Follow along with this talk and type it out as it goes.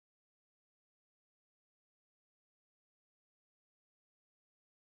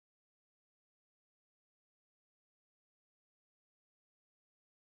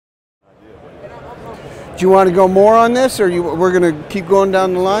Do you want to go more on this, or we're going to keep going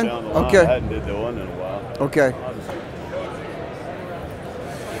down the line? Okay. I hadn't did the one in a while. Okay.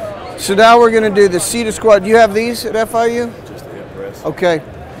 So now we're going to do the seated squat. Do you have these at FIU? Just a hip press. Okay.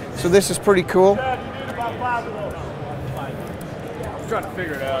 So this is pretty cool. I'm trying to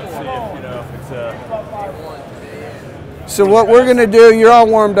figure it out, see if, you know, if it's So what we're going to do, you're all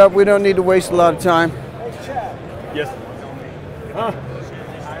warmed up. We don't need to waste a lot of time. Yes. Huh?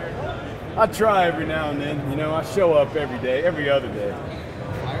 I try every now and then. You know, I show up every day, every other day.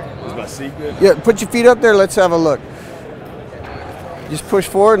 Is my seat good? Yeah, put your feet up there. Let's have a look. Just push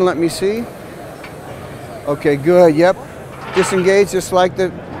forward and let me see. Okay, good. Yep. Disengage just like the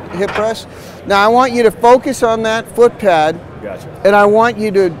hip press. Now I want you to focus on that foot pad. Gotcha. And I want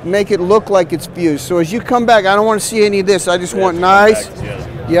you to make it look like it's fused. So as you come back, I don't want to see any of this. I just want nice.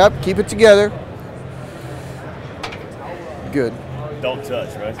 Yep, keep it together. Good. Don't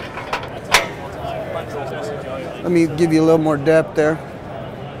touch, right? Let me give you a little more depth there.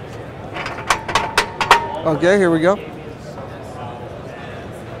 Okay, here we go.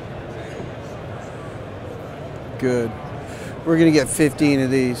 Good. We're going to get 15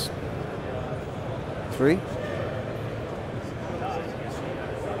 of these. 3,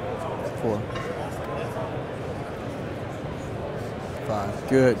 4, 5.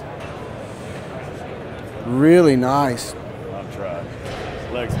 Good. Really nice. I've tried.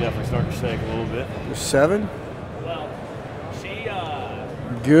 Legs definitely start to shake a little bit. There's 7.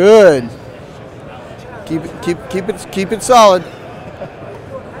 Good. Keep it solid.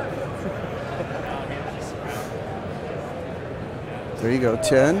 There you go.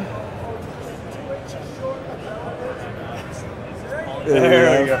 10.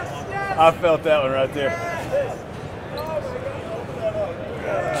 There we go. I felt that one right there.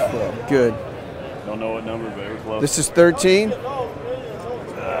 12. Good. Don't know what number, but it was close. This is 13.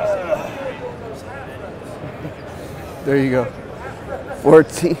 There you go.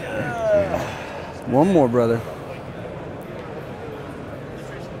 14. One more, brother.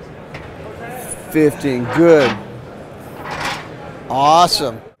 15. Good.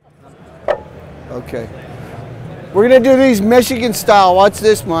 Awesome. Okay. We're going to do these Michigan style. Watch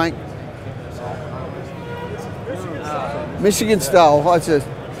this, Mike. Michigan style. Watch this.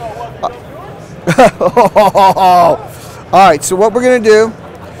 All right, so what we're going to do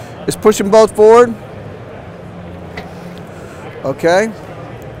is push them both forward. Okay.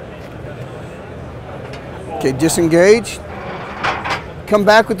 Okay, disengage. Come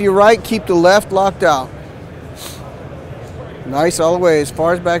back with your right. Keep the left locked out. Nice, all the way, as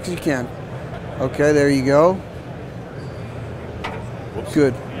far as back as you can. Okay, there you go.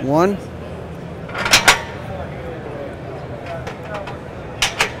 Good. 1.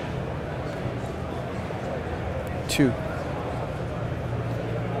 Two.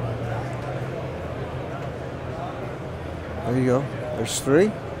 There you go. There's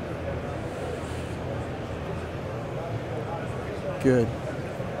 3. Good.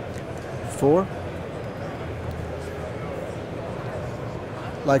 4.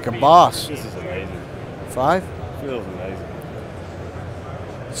 Like a boss. This is amazing. 5. Feels amazing.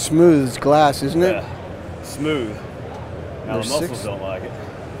 Smooth as glass, isn't it? Yeah. Smooth. Now There's the muscles 6. don't like it.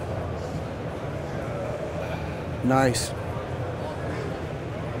 Nice.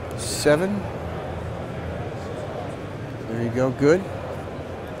 7. There you go. Good.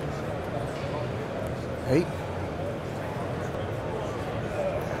 8.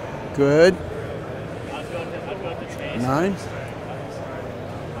 Good. 9.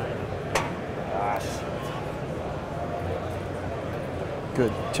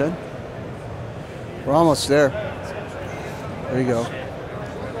 Good. 10. We're almost there. There you go.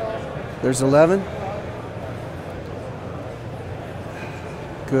 There's 11.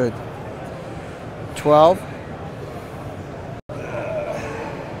 Good. 12.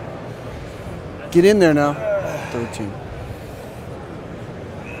 Get in there now. 13.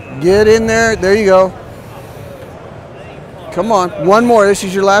 Get in there. There you go. Come on. One more. This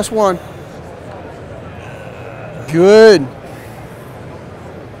is your last one. Good.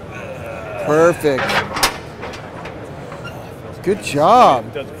 Perfect. Good job.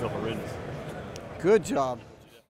 It doesn't feel horrendous. Good job.